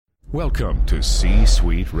Welcome to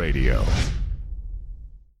C-Suite Radio.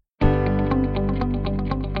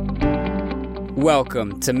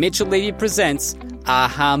 Welcome to Mitchell Levy Presents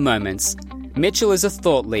Aha Moments. Mitchell is a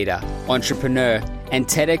thought leader, entrepreneur, and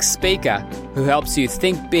TEDx speaker who helps you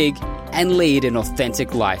think big and lead an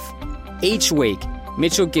authentic life. Each week,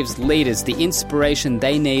 Mitchell gives leaders the inspiration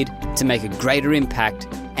they need to make a greater impact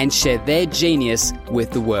and share their genius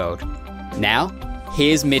with the world. Now,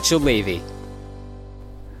 here's Mitchell Levy.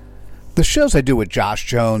 The shows I do with Josh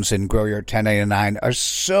Jones and Grow Your 1099 are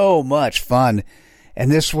so much fun.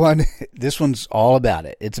 And this one's all about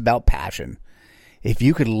it. It's about passion. If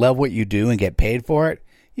you could love what you do and get paid for it,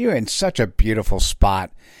 you're in such a beautiful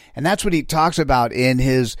spot. And that's what he talks about in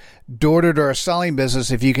his door-to-door selling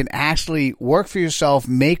business. If you can actually work for yourself,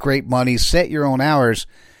 make great money, set your own hours,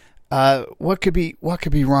 what could be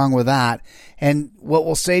wrong with that? And what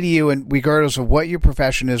we'll say to you, and regardless of what your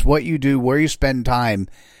profession is, what you do, where you spend time,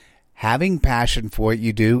 having passion for what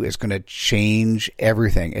you do is going to change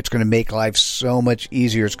everything. It's going to make life so much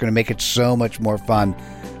easier. It's going to make it so much more fun.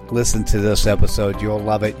 Listen to this episode. You'll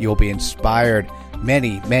love it. You'll be inspired.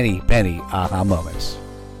 Many, many, many aha moments.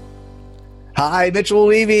 Hi, Mitchell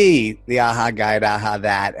Levy, the aha guide, aha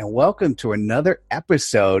that, and welcome to another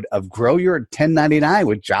episode of Grow Your 1099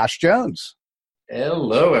 with Josh Jones.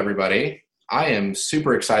 Hello, everybody. I am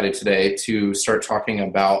super excited today to start talking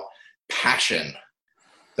about passion.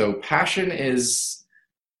 So passion is,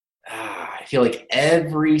 I feel like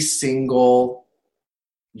every single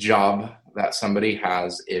job that somebody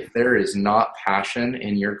has, if there is not passion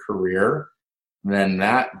in your career, then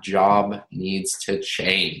that job needs to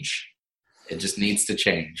change. It just needs to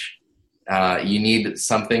change. You need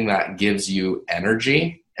something that gives you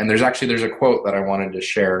energy. And there's a quote that I wanted to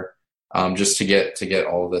share just to get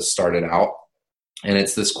all of this started out. And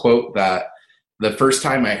it's this quote that the first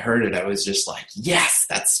time I heard it, I was just like, yes,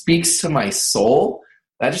 that speaks to my soul.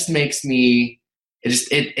 That just makes me,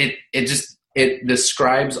 it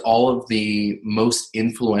describes all of the most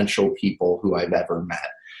influential people who I've ever met.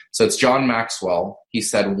 So it's John Maxwell. He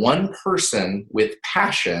said, one person with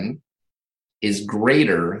passion is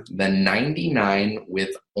greater than 99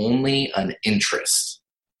 with only an interest.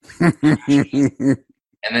 And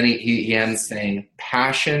then he ends saying,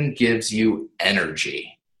 passion gives you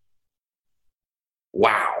energy.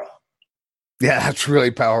 Wow. Yeah, that's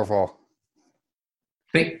really powerful.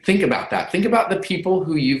 Think about that. Think about the people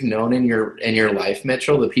who you've known in your life,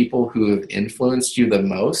 Mitchell, the people who have influenced you the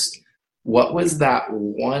most. What was that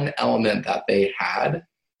one element that they had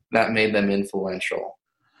that made them influential?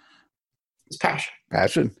 It's passion.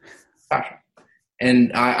 Passion.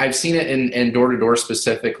 And I've seen it in door-to-door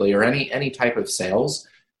specifically, or any type of sales.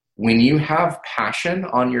 When you have passion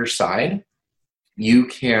on your side, you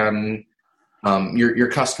can your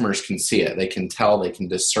customers can see it. They can tell, they can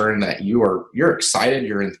discern that you're excited,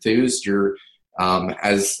 you're enthused, you're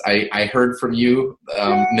as I heard from you,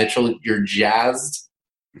 Mitchell, you're jazzed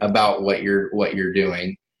about what you're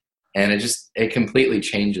doing, and it completely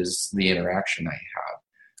changes the interaction that you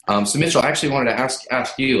have. So Mitchell, I actually wanted to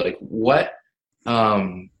ask you, like, what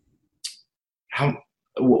are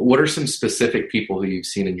some specific people who you've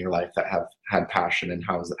seen in your life that have had passion, and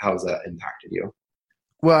how has that impacted you?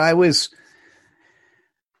 Well,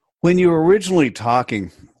 when you were originally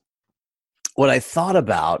talking, what I thought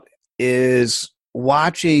about is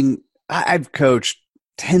watching. I've coached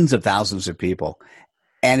tens of thousands of people,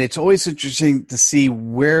 and it's always interesting to see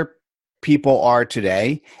where people are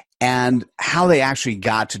today and how they actually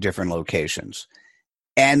got to different locations.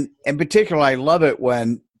 And in particular, I love it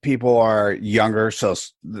when people are younger, so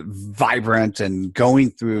vibrant and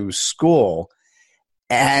going through school.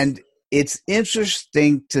 And it's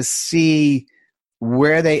interesting to see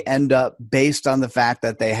where they end up based on the fact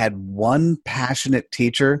that they had one passionate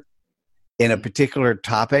teacher in a particular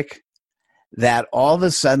topic that all of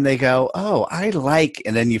a sudden they go, oh, I like,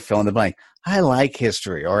 and then you fill in the blank. I like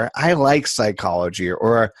history, or I like psychology,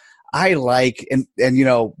 or I like, and you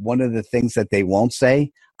know, one of the things that they won't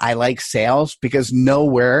say, I like sales, because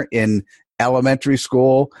nowhere in elementary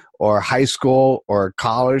school or high school or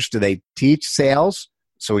college do they teach sales.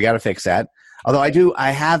 So we got to fix that. Although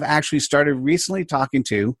I have actually started recently talking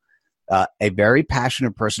to a very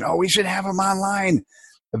passionate person. Oh, we should have him online.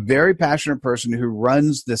 A very passionate person who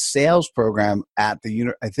runs the sales program at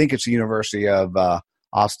I think it's the University of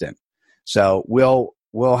Austin. So we'll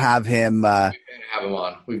have him. We can have him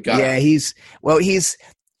on. We've got. Yeah,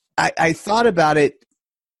 I thought about it.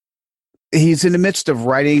 He's in the midst of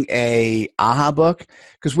writing a AHA book,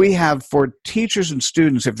 because we have, for teachers and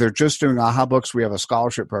students, if they're just doing AHA books, we have a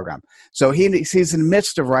scholarship program. So he's in the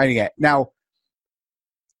midst of writing it. Now,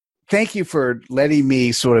 thank you for letting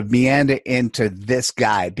me sort of meander into this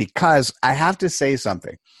guy, because I have to say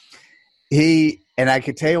something. And I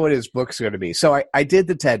can tell you what his book's going to be. So I did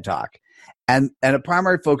the TED Talk, and a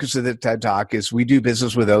primary focus of the TED Talk is we do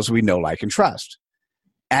business with those we know, like, and trust.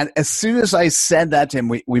 And as soon as I said that to him,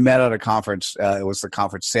 we met at a conference. It was the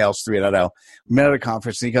conference Sales 3.0. We met at a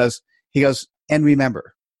conference, and he goes, and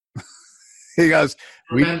remember. He goes,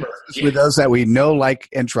 remember. With those that we know, like,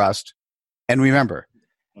 and trust, and remember.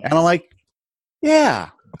 And I'm like, yeah.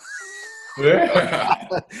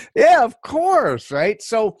 Yeah, of course, right?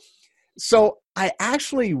 So I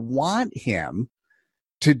actually want him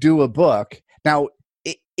to do a book. Now,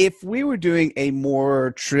 if we were doing a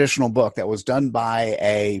more traditional book that was done by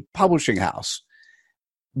a publishing house,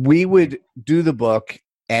 we would do the book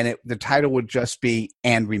and the title would just be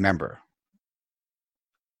 "And Remember."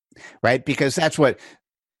 Right? Because that's what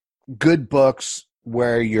good books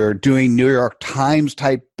where you're doing New York Times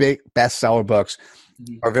type big bestseller books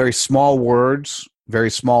are very small words,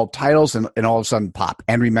 very small titles, and all of a sudden pop.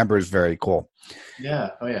 And remember is very cool.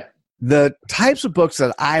 Yeah. Oh, yeah. The types of books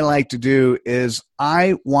that I like to do is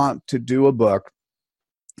I want to do a book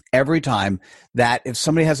every time that if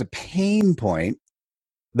somebody has a pain point,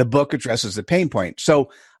 the book addresses the pain point.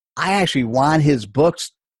 So I actually want his book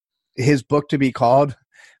to be called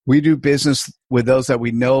 "We Do Business with Those That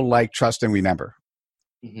We Know, Like, Trust, and Remember."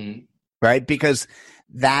 Mm-hmm. Right? Because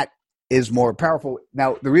that is more powerful.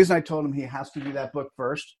 Now, the reason I told him he has to do that book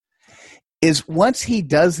first is once he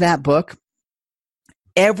does that book,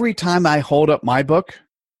 every time I hold up my book,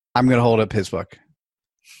 I'm going to hold up his book.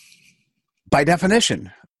 By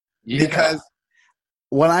definition. Yeah. Because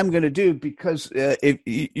what I'm going to do, because if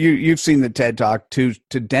you've seen the TED Talk, to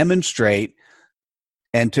demonstrate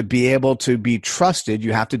and to be able to be trusted,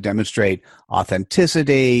 you have to demonstrate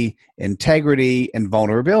authenticity, integrity, and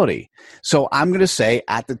vulnerability. So I'm going to say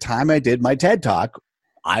at the time I did my TED Talk,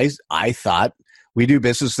 I thought we do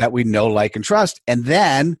business that we know, like, and trust. And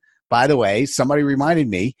then, by the way, somebody reminded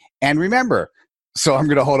me, and remember. So I'm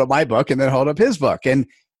going to hold up my book and then hold up his book. And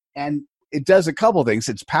it does a couple things.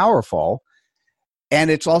 It's powerful. And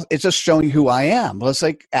it's just showing who I am. Well, it's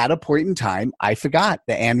like at a point in time, I forgot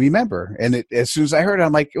the "and remember." And as soon as I heard it,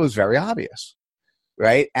 I'm like, it was very obvious.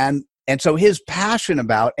 Right. And so his passion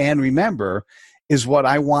about "and remember" is what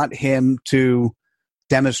I want him to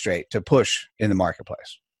demonstrate, to push in the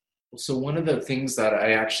marketplace. So one of the things that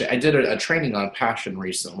I did a training on passion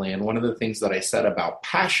recently. And one of the things that I said about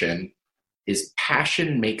passion is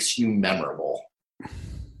passion makes you memorable.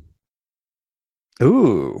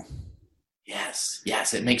 Ooh.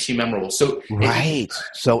 Yes, it makes you memorable. So right.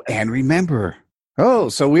 So "and remember." Oh,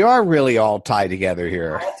 so we are really all tied together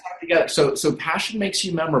here. All tied together. So passion makes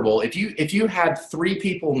you memorable. If you had 3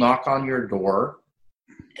 people knock on your door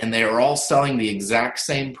and they are all selling the exact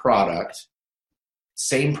same product,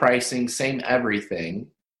 same pricing, same everything,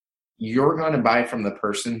 you're going to buy from the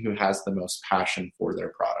person who has the most passion for their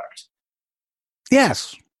product.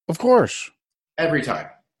 Yes, of course. Every time.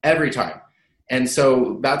 And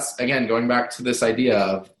so that's, again, going back to this idea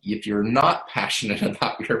of if you're not passionate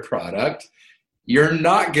about your product, you're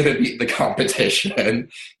not going to beat the competition.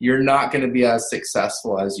 You're not going to be as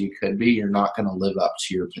successful as you could be. You're not going to live up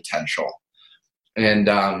to your potential. And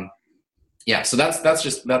so that's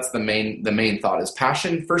the main thought is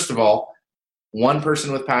passion. First of all, one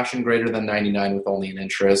person with passion greater than 99 with only an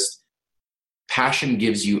interest. Passion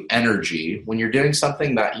gives you energy when you're doing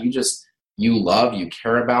something that you love, you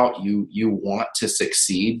care about, you want to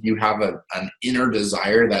succeed. You have an inner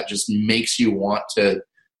desire that just makes you want to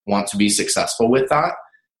be successful with that.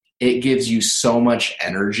 It gives you so much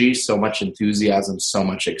energy, so much enthusiasm, so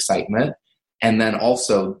much excitement. And then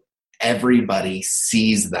also everybody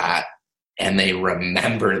sees that and they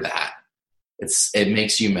remember that. It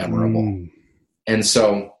makes you memorable. And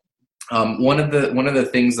so one of the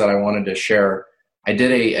things that I wanted to share, I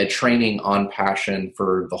did a training on passion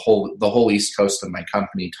for the whole East Coast of my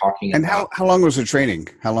company, talking and about. How long was the training?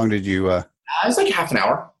 How long did you? It was like half an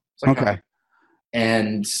hour. Okay.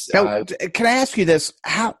 And now, can I ask you this?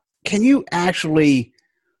 How can you actually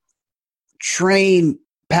train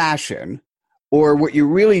passion, or what you're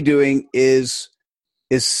really doing is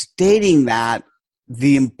stating that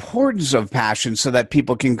the importance of passion so that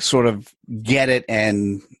people can sort of get it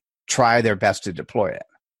and try their best to deploy it?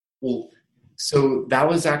 Well, so that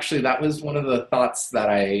was one of the thoughts that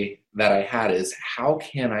I had is how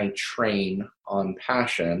can I train on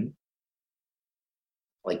passion?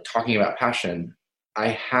 Like talking about passion, I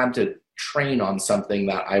had to train on something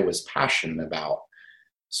that I was passionate about.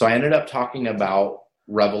 So I ended up talking about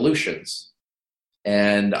revolutions.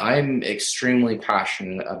 And I'm extremely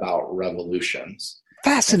passionate about revolutions.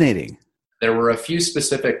 Fascinating. There were a few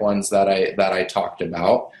specific ones that I talked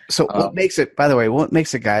about. So what makes it, by the way, what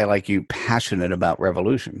makes a guy like you passionate about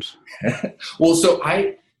revolutions? Well, so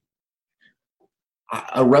a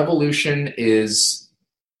revolution is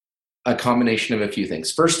a combination of a few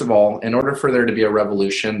things. First of all, in order for there to be a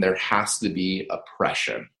revolution, there has to be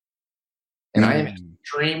oppression. And I am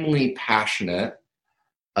extremely passionate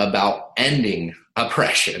about ending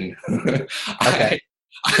oppression. Okay.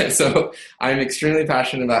 So I'm extremely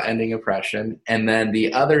passionate about ending oppression. And then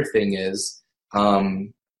the other thing is,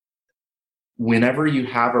 whenever you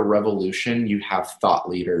have a revolution, you have thought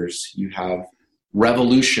leaders, you have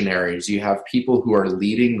revolutionaries, you have people who are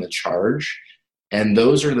leading the charge. And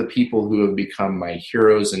those are the people who have become my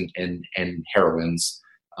heroes and heroines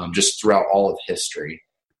just throughout all of history.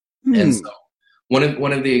 And so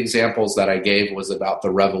one of the examples that I gave was about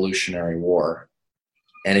the Revolutionary War.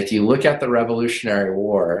 And if you look at the Revolutionary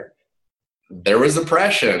War, there was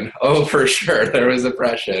oppression. Oh, for sure, there was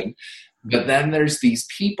oppression. But then there's these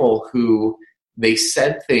people who they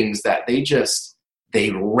said things that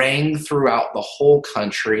they rang throughout the whole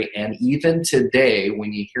country. And even today,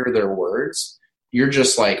 when you hear their words, you're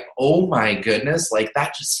just like, oh my goodness, like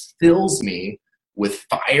that just fills me with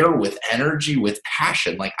fire, with energy, with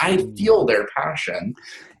passion. Like I feel their passion.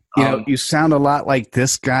 You know, you sound a lot like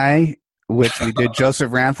this guy, which we did,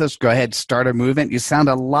 Joseph Ramthis. Go ahead, start a movement. You sound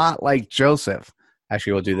a lot like Joseph.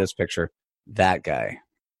 Actually, we'll do this picture. That guy.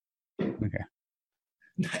 Okay.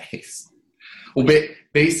 Nice. Well,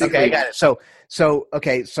 basically, okay, I got it. So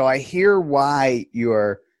I hear why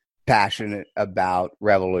you're passionate about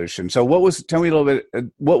revolution. So tell me a little bit,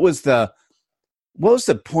 what was the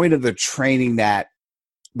point of the training that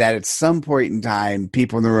at some point in time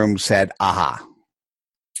people in the room said, aha?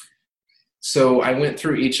 So I went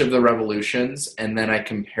through each of the revolutions and then I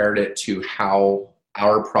compared it to how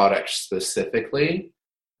our product specifically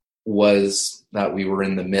was that we were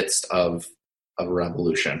in the midst of a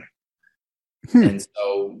revolution. And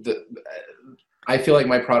so I feel like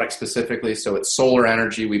my product specifically, so it's solar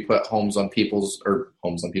energy. We put homes on people's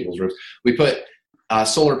roofs. We put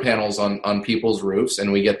solar panels on people's roofs,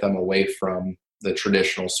 and we get them away from the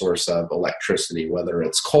traditional source of electricity, whether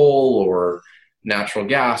it's coal or natural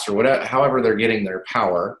gas or whatever, however they're getting their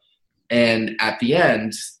power. And at the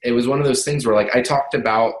end, it was one of those things where, like, I talked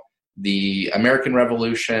about the American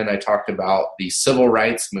Revolution, I talked about the civil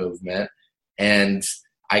rights movement, and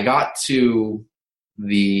I got to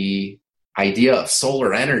the idea of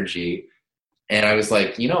solar energy, and I was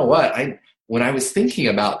like, you know what? When I was thinking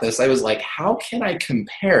about this, I was like, how can I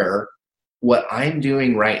compare what I'm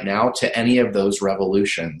doing right now to any of those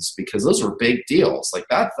revolutions? Because those were big deals. Like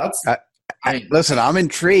listen, I'm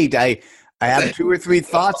intrigued. I have 2 or 3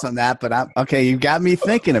 thoughts on that, but okay. You got me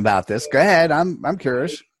thinking about this. Go ahead. I'm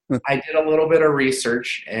curious. I did a little bit of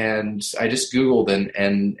research, and I just Googled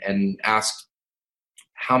and asked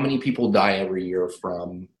how many people die every year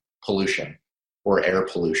from pollution or air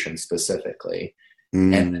pollution specifically.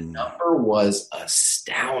 And the number was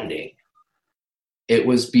astounding. It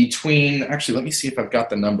was between, actually, let me see if I've got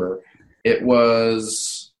the number. It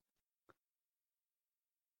was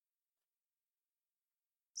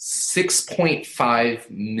 6.5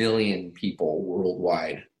 million people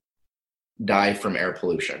worldwide die from air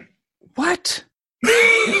pollution. What?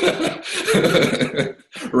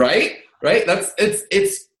 Right?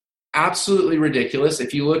 It's absolutely ridiculous.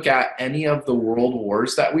 If you look at any of the world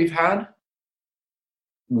wars that we've had,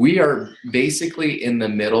 we are basically in the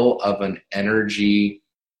middle of an energy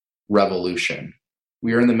revolution.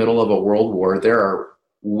 We are in the middle of a world war. There are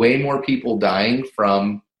way more people dying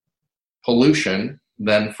from pollution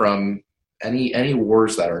than from any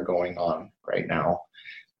wars that are going on right now.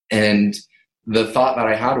 And the thought that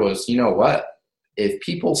I had was, you know what? If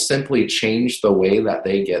people simply change the way that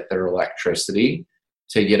they get their electricity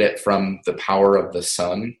to get it from the power of the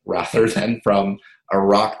sun rather than from a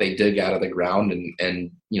rock they dig out of the ground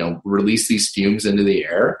and release these fumes into the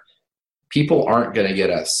air, people aren't going to get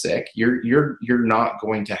as sick. You're not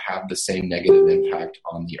going to have the same negative impact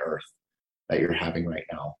on the earth that you're having right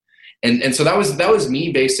now. And so that was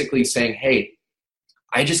me basically saying, hey,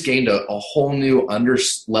 I just gained a whole new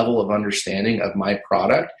level of understanding of my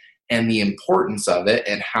product and the importance of it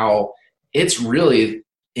and how it's really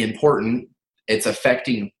important. It's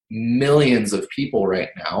affecting millions of people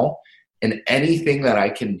right now. And anything that I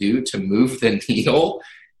can do to move the needle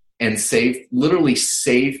and literally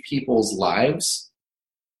save people's lives,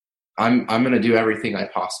 I'm going to do everything I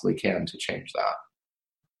possibly can to change that.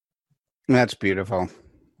 That's beautiful.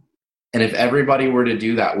 And if everybody were to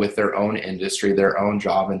do that with their own industry, their own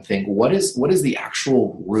job, and think, what is the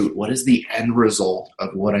actual root? What is the end result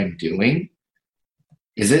of what I'm doing?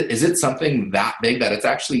 Is it something that big that it's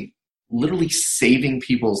actually literally saving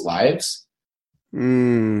people's lives?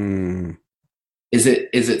 Is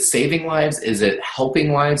it saving lives? Is it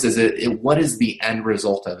helping lives? What is the end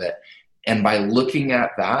result of it? And by looking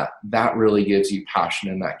at that really gives you passion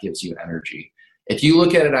and that gives you energy. If you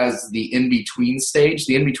look at it as the in-between stage,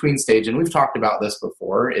 and we've talked about this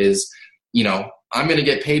before, is, I'm going to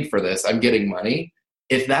get paid for this. I'm getting money.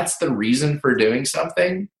 If that's the reason for doing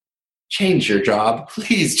something, change your job.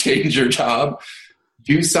 Please change your job.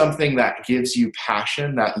 Do something that gives you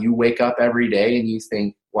passion, that you wake up every day and you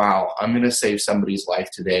think, wow, I'm going to save somebody's life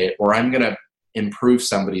today, or I'm going to improve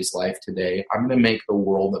somebody's life today. I'm going to make the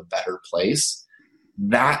world a better place.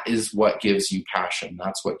 That is what gives you passion.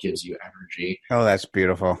 That's what gives you energy. Oh, that's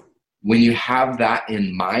beautiful. When you have that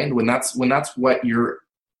in mind, when that's what you're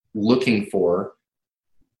looking for,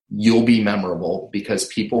 you'll be memorable because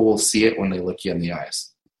people will see it when they look you in the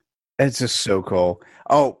eyes. It's just so cool.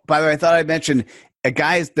 Oh, by the way, I thought I'd mention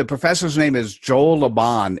the professor's name is Joel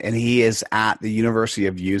LeBon, and he is at the University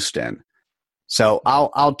of Houston. So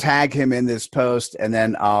I'll tag him in this post, and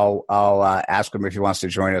then I'll ask him if he wants to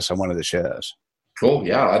join us on one of the shows. Cool.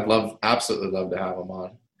 Yeah, I'd absolutely love to have him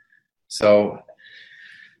on. So,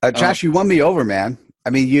 Josh, you won me over, man.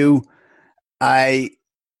 I mean, I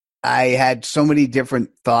had so many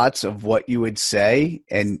different thoughts of what you would say,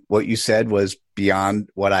 and what you said was beyond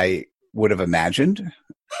what I would have imagined.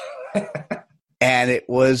 And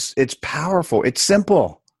it's powerful. It's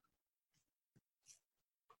simple.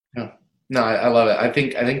 Yeah. No, I love it. I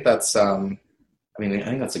think that's, I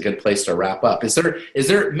think that's a good place to wrap up. Is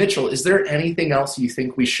there, Mitchell, is there anything else you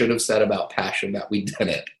think we should have said about passion that we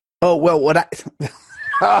didn't? Oh, well,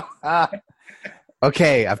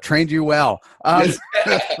 okay, I've trained you well. I've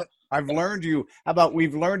learned you. How about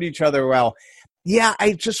we've learned each other well? Yeah,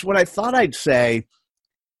 what I thought I'd say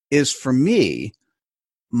is, for me,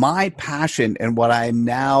 my passion and what I'm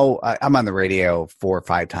on the radio 4 or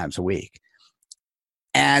 5 times a week.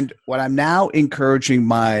 And what I'm now encouraging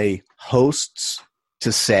my hosts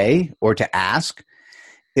to say or to ask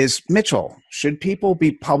is, Mitchell, should people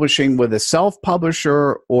be publishing with a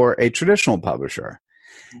self-publisher or a traditional publisher?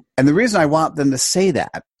 And the reason I want them to say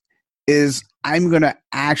that is I'm going to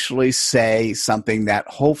actually say something that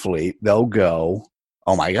hopefully they'll go,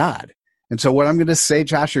 oh my God. And so what I'm going to say,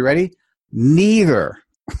 Josh, you ready? Neither.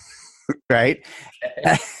 Right?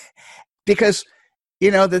 Because,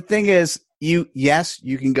 the thing is, you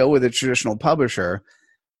can go with a traditional publisher.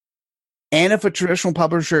 And if a traditional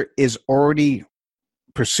publisher is already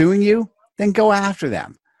pursuing you, then go after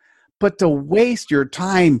them. But to waste your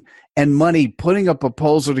time and money putting a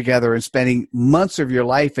proposal together and spending months of your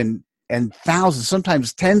life and thousands,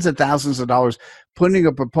 sometimes tens of thousands of dollars putting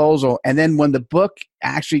a proposal, and then when the book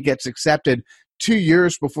actually gets accepted 2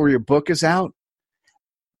 years before your book is out,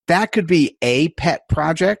 that could be a pet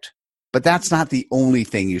project, but that's not the only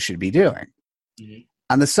thing you should be doing. Mm-hmm.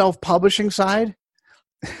 On the self-publishing side,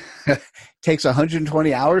 it takes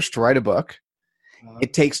 120 hours to write a book.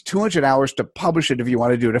 It takes 200 hours to publish it if you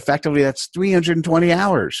want to do it effectively. That's 320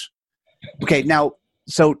 hours. Okay, now,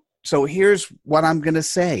 so here's what I'm going to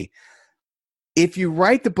say. If you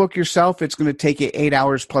write the book yourself, it's going to take you 8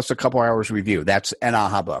 hours plus a couple hours review. That's an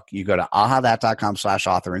AHA book. You go to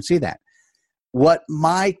ahathat.com/author and see that. What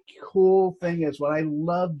my cool thing is, what I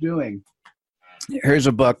love doing, here's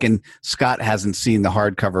a book, and Scott hasn't seen the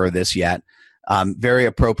hardcover of this yet. Very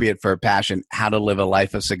appropriate for passion, How to Live a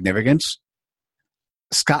Life of Significance.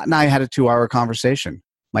 Scott and I had a 2-hour conversation.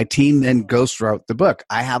 My team then goes throughout the book.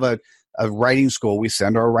 I have a writing school we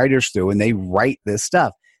send our writers through, and they write this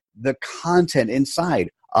stuff. The content inside,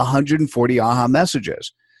 140 AHA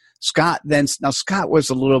messages. Scott was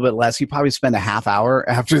a little bit less. He probably spent a half hour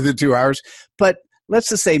after the 2 hours. But let's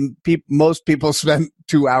just say most people spend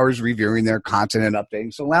 2 hours reviewing their content and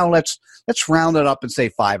updating. So now let's round it up and say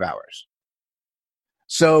 5 hours.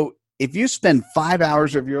 So if you spend 5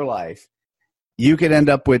 hours of your life, you could end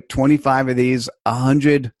up with 25 of these,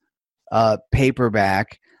 100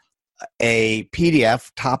 paperback, a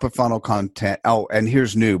PDF, top of funnel content. Oh, and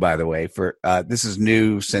here's new, by the way. This is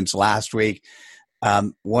new since last week.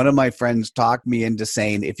 One of my friends talked me into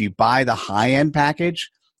saying, if you buy the high-end package,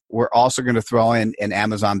 we're also going to throw in an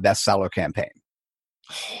Amazon bestseller campaign.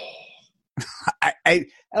 I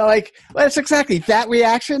like, well, it's exactly that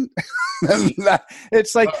reaction.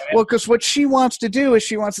 It's like, well, because what she wants to do is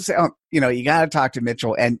she wants to say, oh, you got to talk to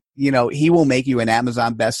Mitchell, and he will make you an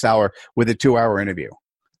Amazon bestseller with a 2-hour interview.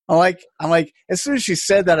 I'm like, as soon as she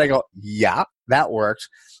said that, I go, yeah, that works.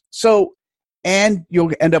 So, and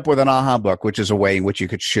you'll end up with an AHA book, which is a way in which you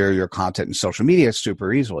could share your content in social media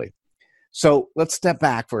super easily. So let's step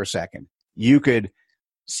back for a second. You could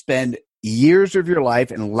spend years of your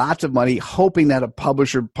life and lots of money hoping that a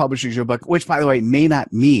publisher publishes your book, which, by the way, may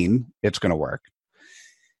not mean it's going to work.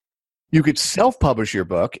 You could self-publish your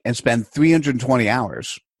book and spend 320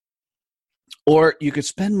 hours. Or you could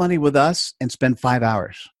spend money with us and spend 5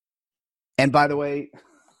 hours. And by the way,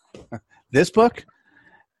 this book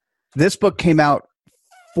came out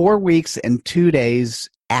 4 weeks and 2 days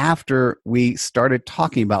after we started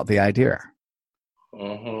talking about the idea.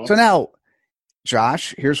 Uh-huh. So now,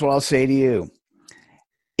 Josh, here's what I'll say to you.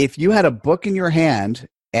 If you had a book in your hand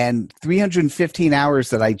and 315 hours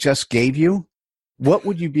that I just gave you, what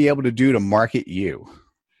would you be able to do to market you?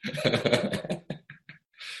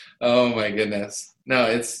 Oh my goodness. No,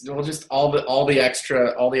 it's just all the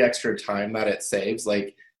extra time that it saves.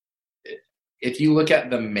 Like, if you look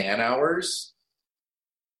at the man hours,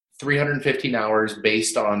 315 hours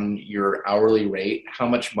based on your hourly rate, how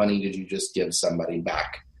much money did you just give somebody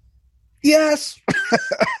back? Yes.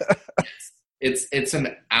 It's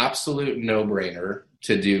an absolute no-brainer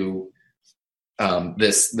to do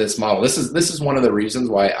this model. This is one of the reasons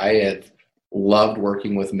why I have loved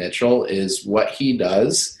working with Mitchell, is what he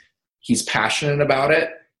does. He's passionate about it,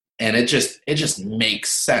 and it just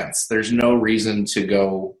makes sense. There's no reason to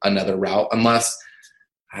go another route unless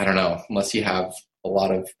you have a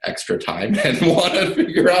lot of extra time and want to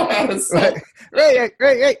figure out how to sell. Right.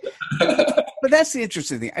 But that's the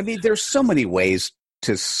interesting thing. I mean, there's so many ways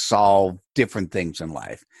to solve different things in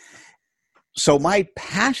life. So my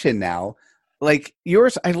passion now, like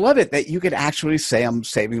yours, I love it that you could actually say I'm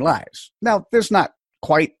saving lives. Now, there's not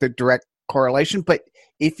quite the direct correlation, but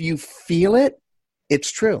if you feel it,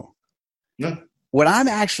 it's true. Yeah. What I'm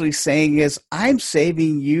actually saying is I'm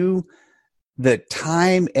saving you the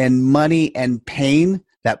time and money and pain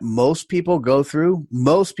that most people go through.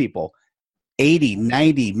 Most people, 80,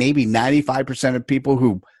 90, maybe 95% of people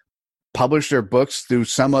who publish their books through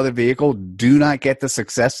some other vehicle do not get the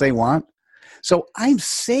success they want. So I'm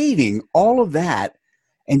saving all of that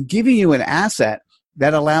and giving you an asset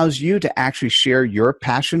that allows you to actually share your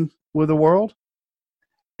passion with the world.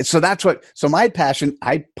 So so my passion,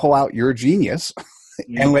 I pull out your genius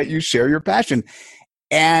and let you share your passion.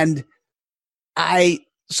 And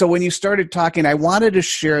so when you started talking, I wanted to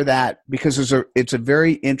share that because it's a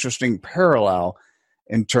very interesting parallel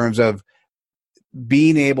in terms of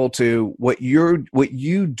being able to, what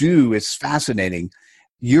you do is fascinating.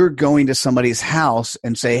 You're going to somebody's house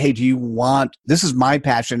and say, hey, this is my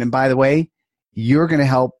passion. And by the way, you're going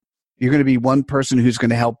to be one person who's going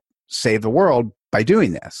to help save the world by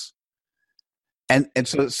doing this. And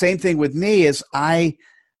so the same thing with me is I'm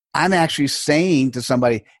actually saying to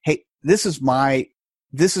somebody, hey, this is my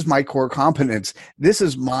core competence. This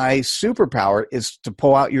is my superpower, is to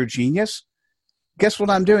pull out your genius. Guess what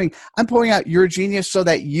I'm doing? I'm pulling out your genius so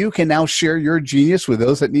that you can now share your genius with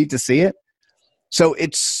those that need to see it. So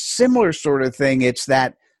it's similar sort of thing. It's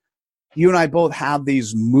that you and I both have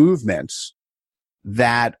these movements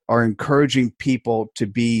that are encouraging people to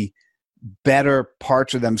be better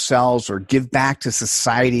parts of themselves or give back to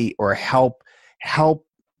society or help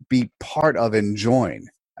be part of and join.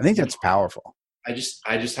 I think that's powerful. I just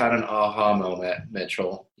had an aha moment,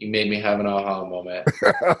 Mitchell. You made me have an aha moment.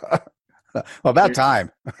 Well, about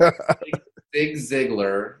time. Zig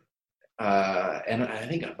Ziglar, and I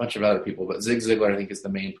think a bunch of other people, but Zig Ziglar, I think, is the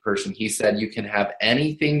main person. He said, you can have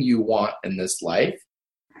anything you want in this life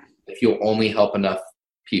if you'll only help enough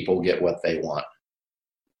people get what they want.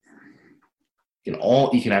 You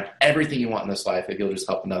can have everything you want in this life if you'll just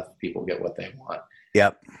help enough people get what they want.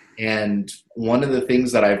 Yep. And one of the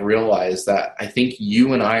things that I've realized that I think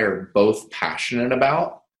you and I are both passionate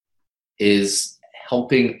about is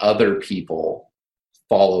helping other people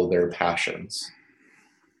follow their passions.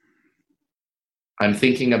 I'm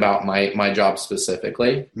thinking about my job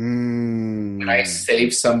specifically. When I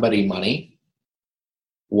save somebody money,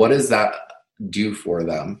 what does that do for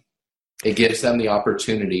them? It gives them the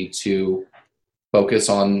opportunity to focus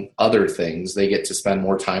on other things. They get to spend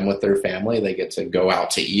more time with their family. They get to go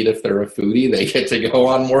out to eat if they're a foodie. They get to go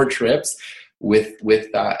on more trips with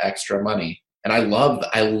that extra money. And I love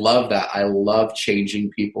that. I love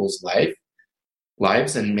changing people's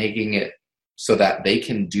lives and making it so that they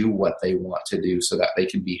can do what they want to do so that they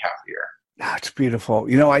can be happier. That's beautiful.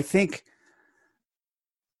 I think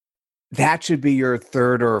that should be your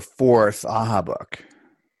third or fourth aha book.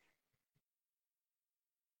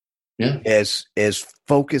 Yeah. Is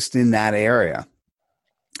focused in that area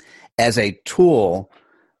as a tool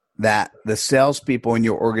that the salespeople in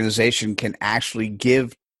your organization can actually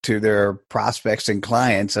give to their prospects and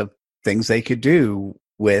clients of things they could do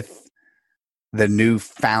with the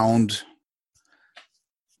newfound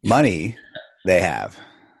money they have.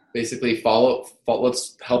 Basically,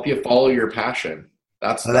 let's help you follow your passion.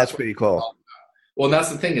 That's pretty cool. Well, and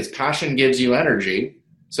that's the thing is passion gives you energy.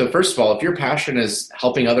 So first of all, if your passion is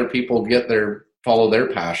helping other people follow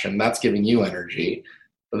their passion, that's giving you energy.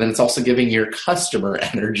 But then it's also giving your customer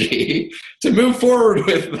energy to move forward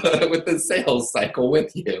with the sales cycle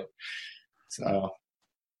with you. So,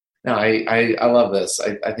 no, I love this.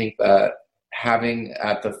 I think that having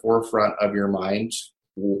at the forefront of your mind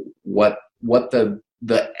what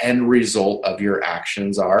the end result of your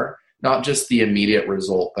actions are, not just the immediate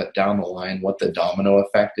result, but down the line, what the domino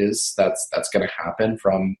effect is that's going to happen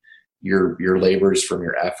from your labors, from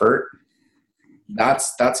your effort.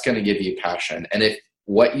 That's going to give you passion. And if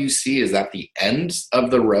what you see is at the end of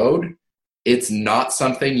the road, it's not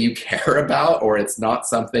something you care about, or it's not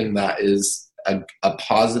something that is a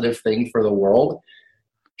positive thing for the world,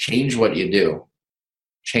 change what you do.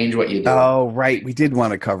 Change what you do. Oh, right. We did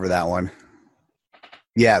want to cover that one.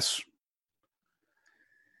 Yes.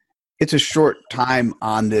 It's a short time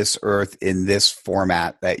on this earth in this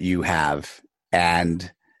format that you have. And,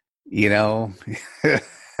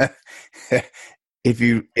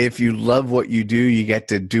 if you love what you do, you get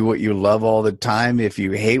to do what you love all the time. If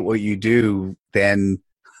you hate what you do, then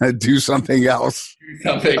do something else.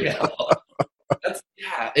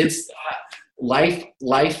 It's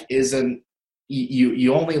life isn't,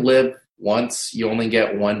 you only live once, you only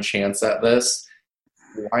get one chance at this.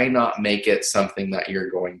 Why not make it something that you're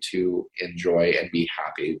going to enjoy and be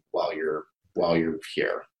happy while you're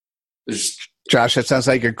here? Josh, that sounds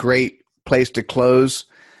like a great place to close.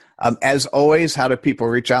 As always, how do people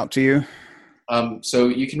reach out to you? So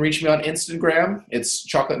you can reach me on Instagram. It's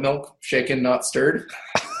chocolate milk shaken, not stirred.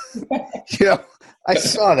 I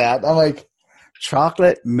saw that. I'm like,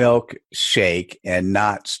 chocolate milk shake and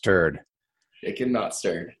not stirred. Shaken, not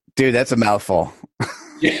stirred. Dude, that's a mouthful.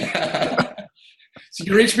 Yeah. So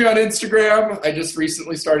you can reach me on Instagram. I just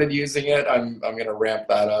recently started using it. I'm going to ramp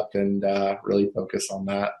that up and really focus on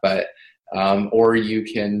that. But or you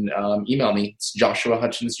can email me. It's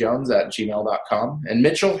joshuahutchinsjones@gmail.com. And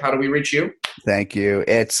Mitchell, how do we reach you? Thank you.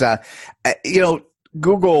 It's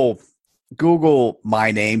Google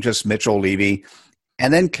my name, just Mitchell Levy,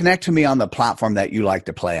 and then connect to me on the platform that you like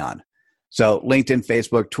to play on. So LinkedIn,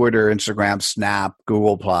 Facebook, Twitter, Instagram, Snap,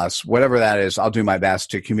 Google+, whatever that is, I'll do my best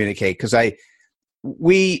to communicate, because I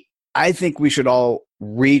think we should all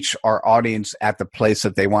reach our audience at the place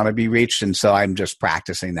that they want to be reached. And so I'm just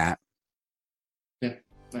practicing that. Yeah.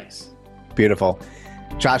 Nice. Beautiful.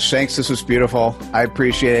 Josh, thanks. This was beautiful. I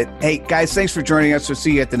appreciate it. Hey, guys, thanks for joining us. We'll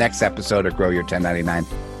see you at the next episode of Grow Your 1099.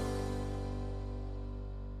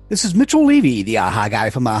 This is Mitchell Levy, the AHA guy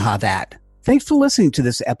from AHA That. Thanks for listening to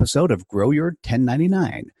this episode of Grow Your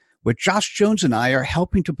 1099, where Josh Jones and I are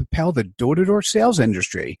helping to propel the door-to-door sales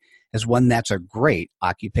industry as one that's a great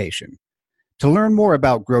occupation. To learn more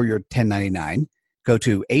about Grow Your 1099, go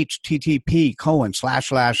to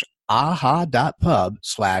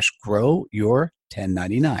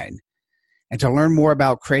http://aha.pub/growyour1099. And to learn more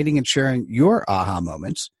about creating and sharing your aha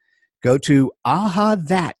moments, go to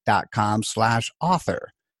ahathat.com/author,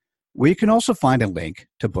 where you can also find a link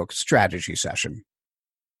to book a strategy session.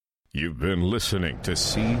 You've been listening to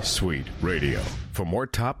C-Suite Radio. For more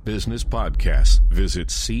top business podcasts, visit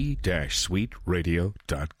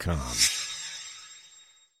c-suiteradio.com.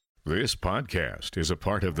 This podcast is a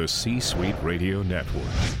part of the C-Suite Radio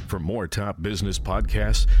Network. For more top business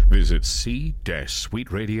podcasts, visit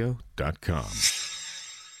c-suiteradio.com.